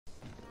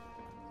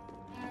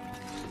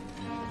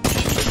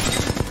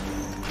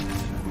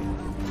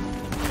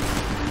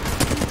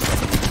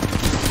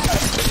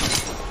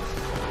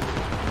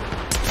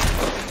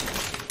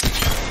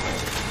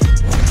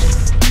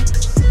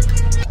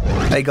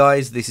Hey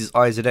guys, this is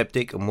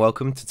Izedeptic and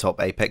welcome to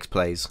Top Apex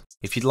Plays.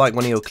 If you'd like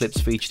one of your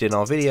clips featured in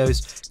our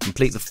videos,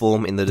 complete the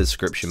form in the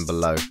description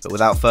below. But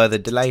without further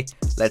delay,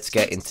 let's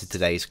get into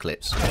today's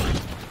clips.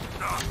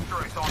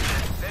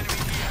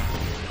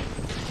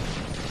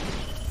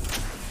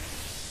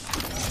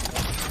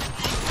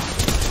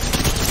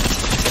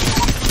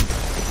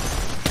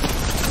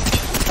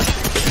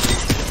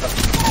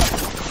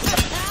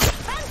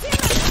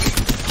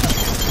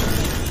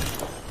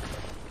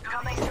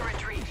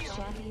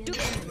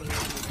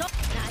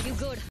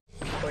 Good.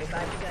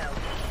 45 to go.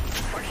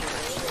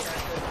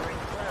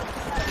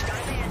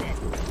 Sky bandit.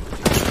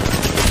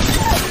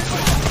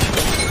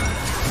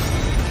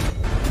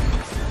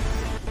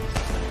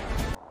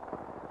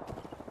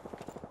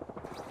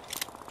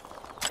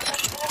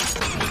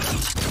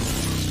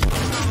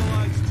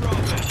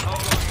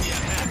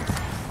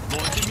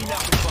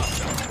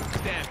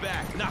 Stand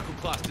back, knuckle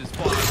clusters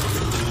fire.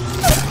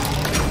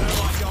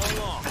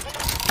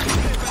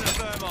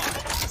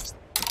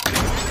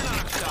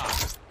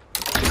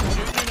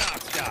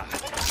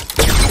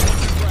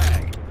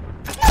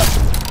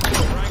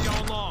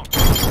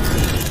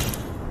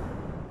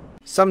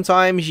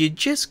 Sometimes you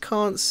just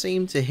can't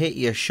seem to hit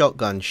your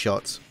shotgun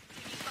shots.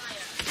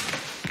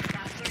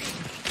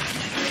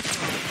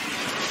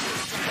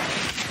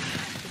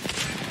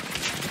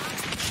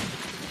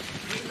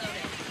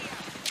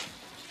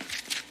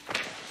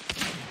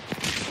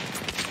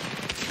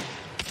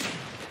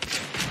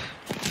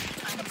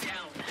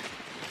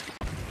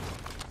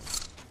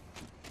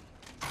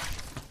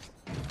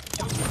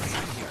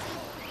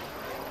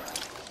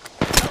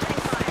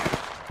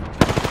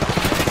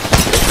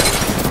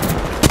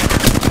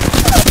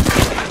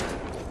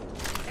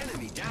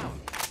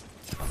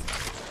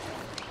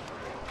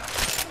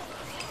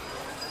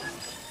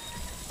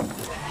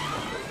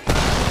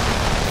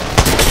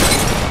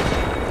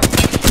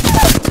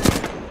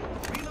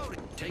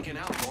 Taking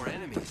out more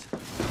enemies.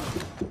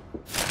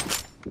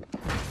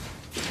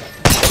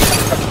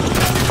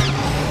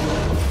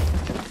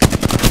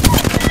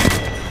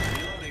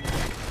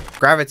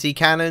 Gravity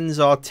cannons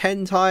are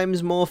 10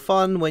 times more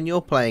fun when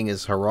you're playing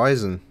as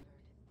Horizon.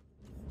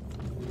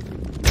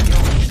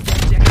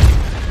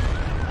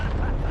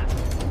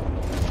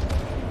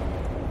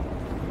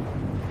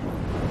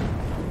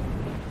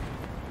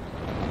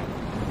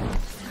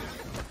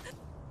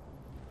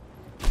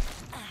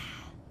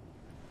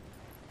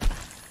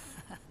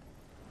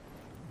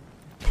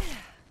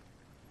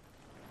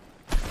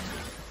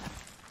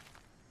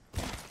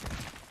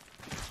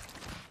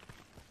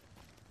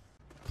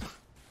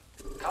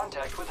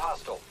 Contact with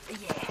hostile. Yeah.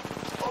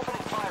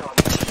 Opening fire on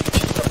me.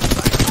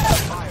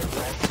 Fire,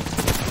 friend.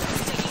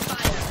 Taking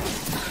fire.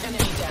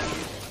 Enemy down.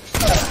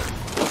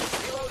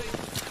 Reloading.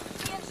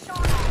 Get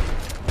shot at.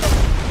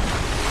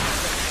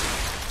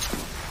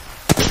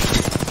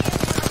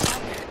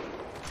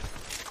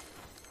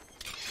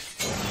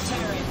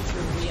 Tearing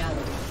through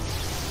reality.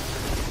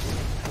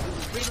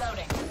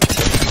 Reloading.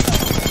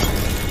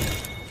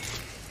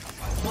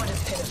 What a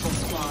pitiful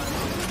spawn.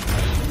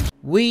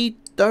 We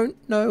don't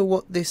know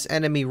what this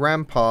enemy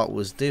rampart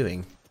was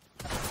doing.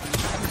 I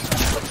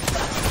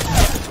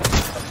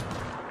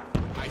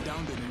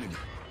downed an enemy.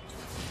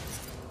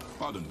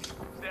 Pardon me.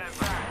 Stand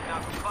back,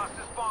 knuckle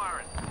clusters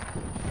firing.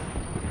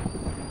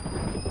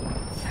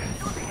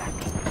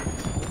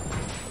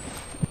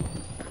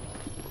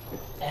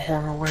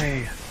 On our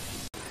way.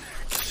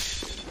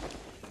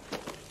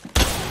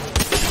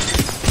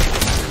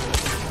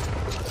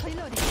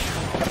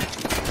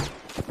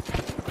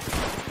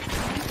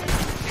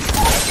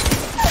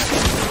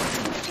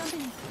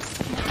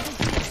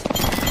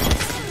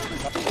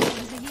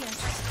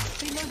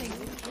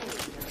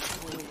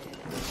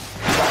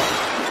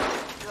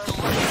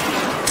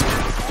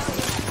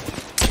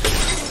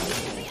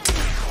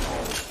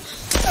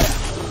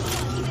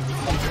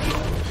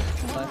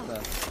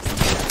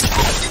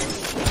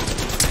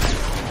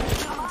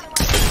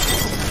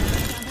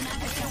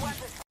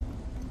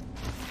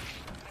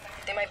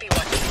 They might be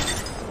one.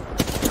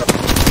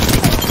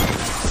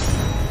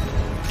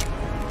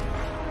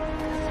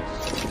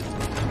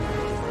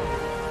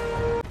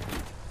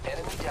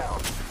 Enemy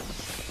down.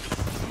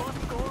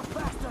 Must go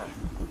faster.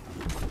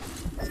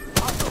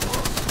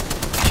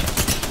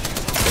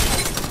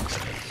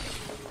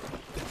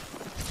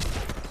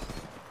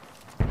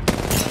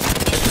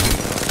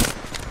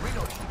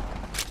 Reloading.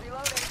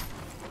 Reloading.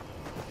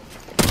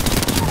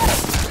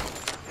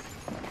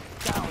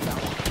 Down,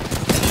 down.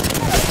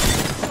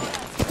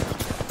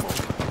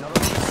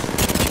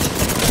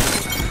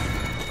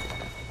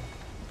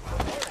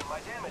 My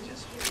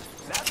damages.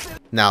 That's it.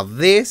 Now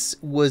this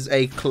was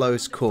a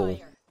close call.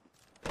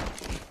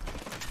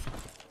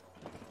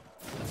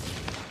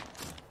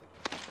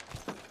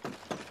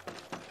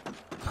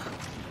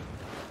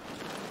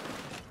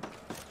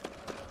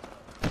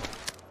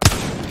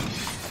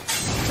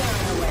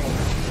 Tearing away.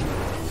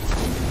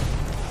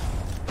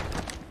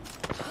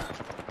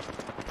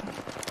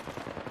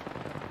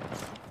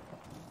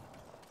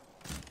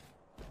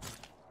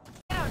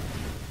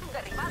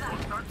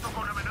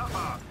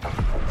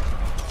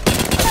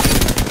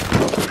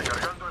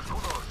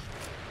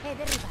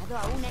 eliminado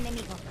a un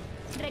enemigo.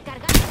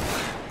 Recargando.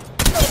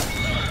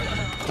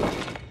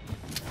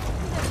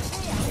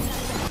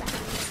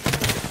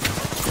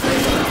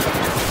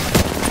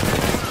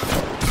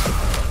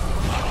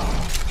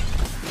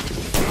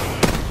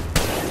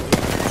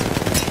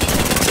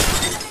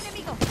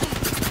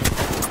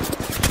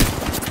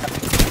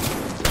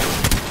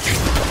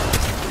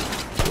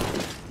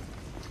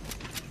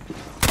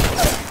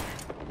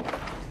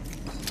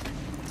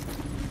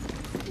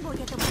 Voy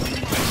a tomar un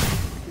lado.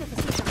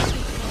 Necesito más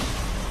tiempo.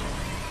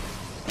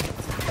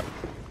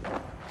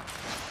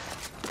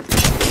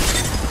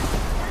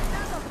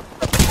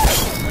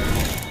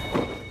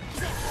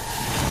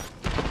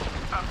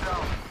 I'm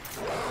down.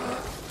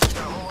 Got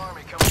a whole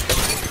army coming to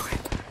rescue me.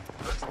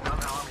 That's not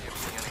an army of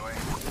me anyway.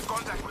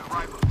 Contact with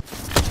rival.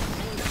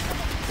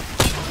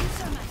 Thank you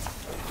so much.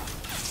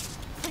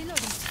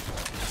 Reloading.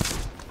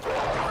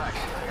 Relax.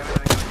 I got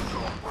everything under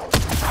control.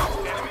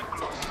 Enemy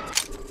close.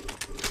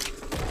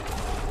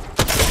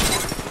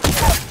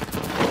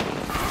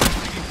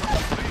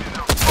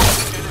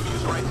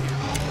 Enemies right here.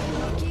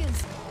 Kills.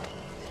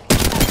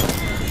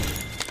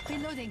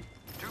 Reloading.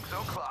 Duke's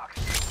o'clock.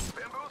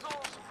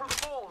 Bamboozles for the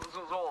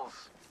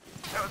fools.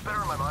 That was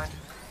better in my mind.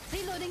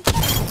 Reloading.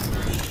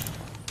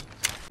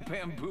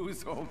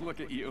 Bamboozled, look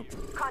at you.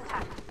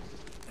 Contact.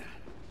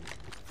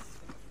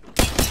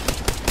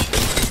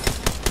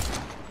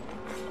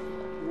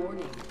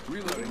 Warning.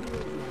 Reloading.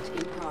 Movement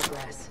in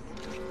progress.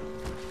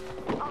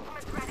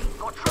 Ultimate ready.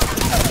 Got trouble.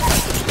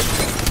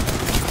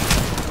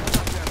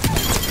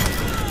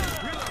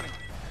 Reloading.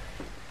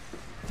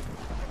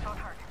 Don't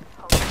hurt.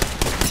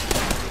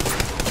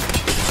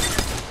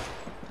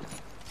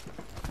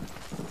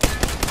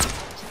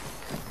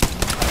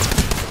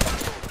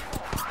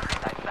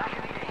 I'm back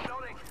in the game.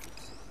 Loading.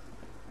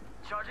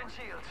 Charging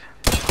shields.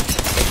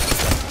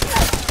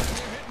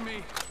 You're hitting me.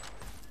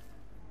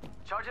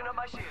 Charging up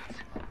my shields.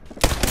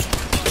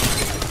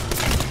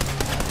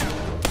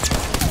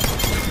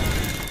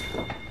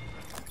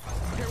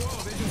 Here,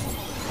 whoa, they just...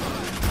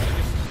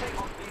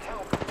 Disabled. Need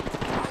help.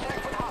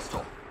 Contact with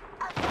hostile.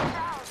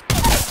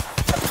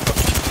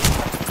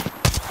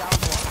 Down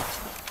one.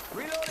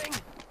 Reloading.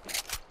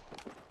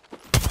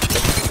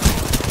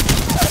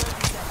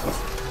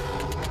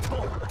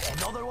 Boom.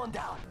 Another one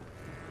down.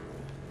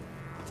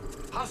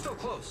 Hostile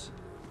close.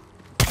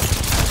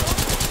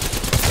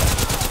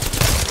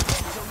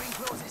 The ring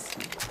closes.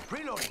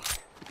 Reloading.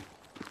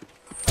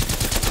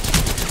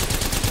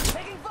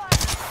 Taking fire.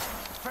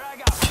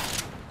 Frag out.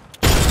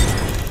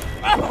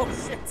 Oh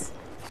shit.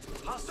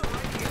 Hostile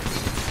right here.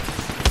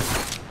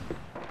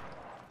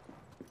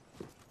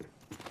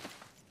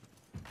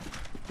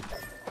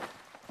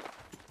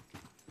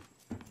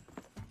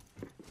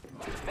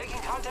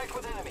 Making contact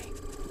with enemy.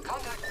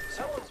 Contact.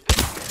 Someone's been.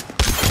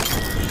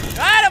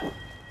 Got him!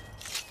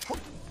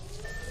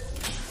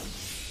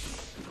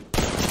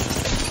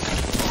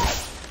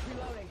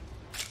 Reloading.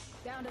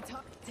 Down to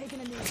top. Taking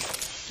a knee.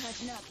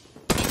 Catching up.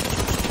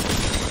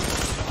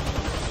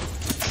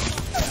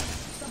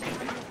 Something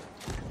coming in.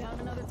 Down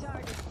another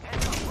target.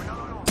 Hands up. We're not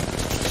alone.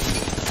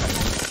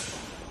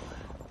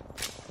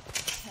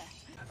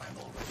 I'm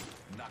already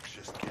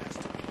noxious cast.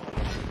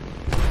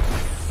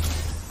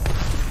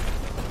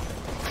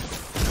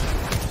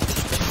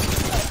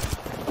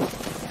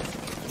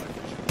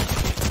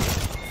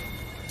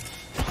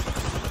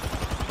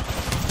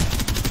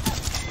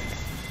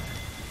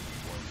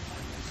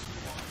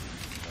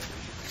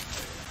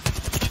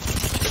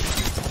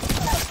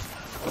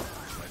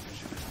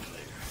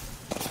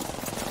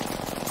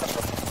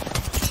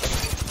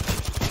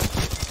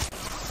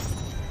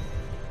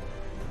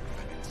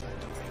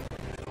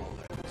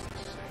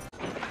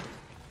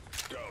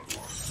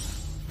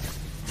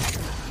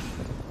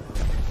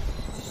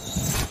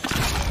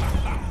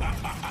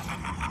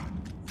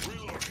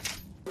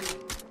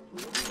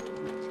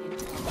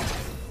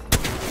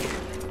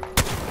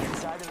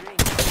 Inside the ring.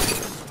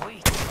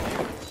 Sweet.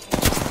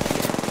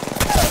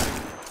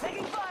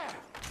 Taking fire.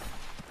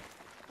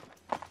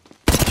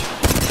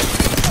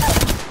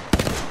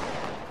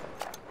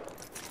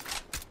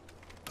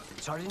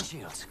 Sergeant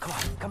Shields. Come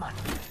on. Come on.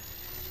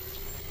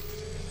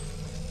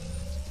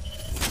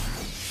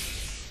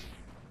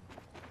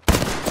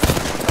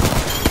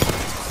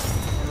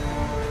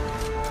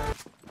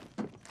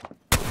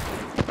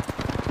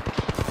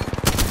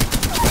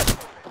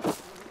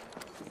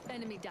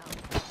 Enemy down.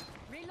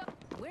 Reload.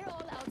 We're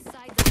all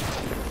outside the.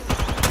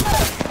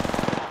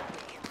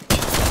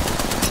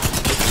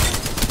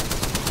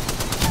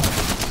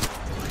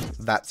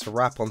 That's a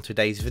wrap on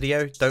today's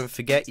video. Don't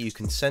forget you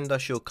can send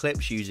us your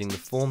clips using the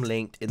form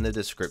linked in the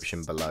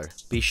description below.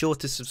 Be sure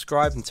to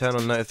subscribe and turn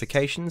on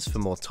notifications for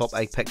more top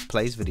Apex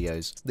Plays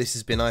videos. This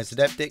has been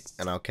Izedeptic,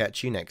 and I'll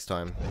catch you next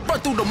time. Run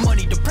through the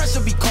money, the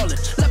pressure be calling.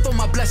 Left on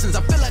my blessings,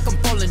 I feel like I'm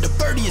falling. The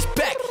birdie is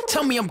back.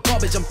 Tell me I'm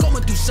garbage, I'm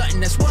going through something,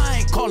 that's why I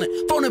ain't calling.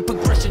 Phone and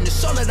progression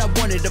is all that I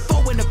wanted. The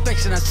phone in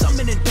affection, I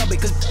summon and dub it.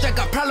 Cause I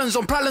got problems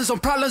on problems on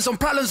problems on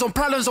problems on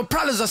problems on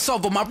problems, I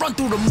solve them. I run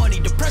through the money,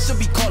 the pressure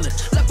be calling.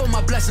 Left on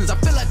my blessings, I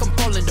feel like I'm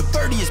falling. The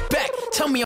birdie is back. Tell me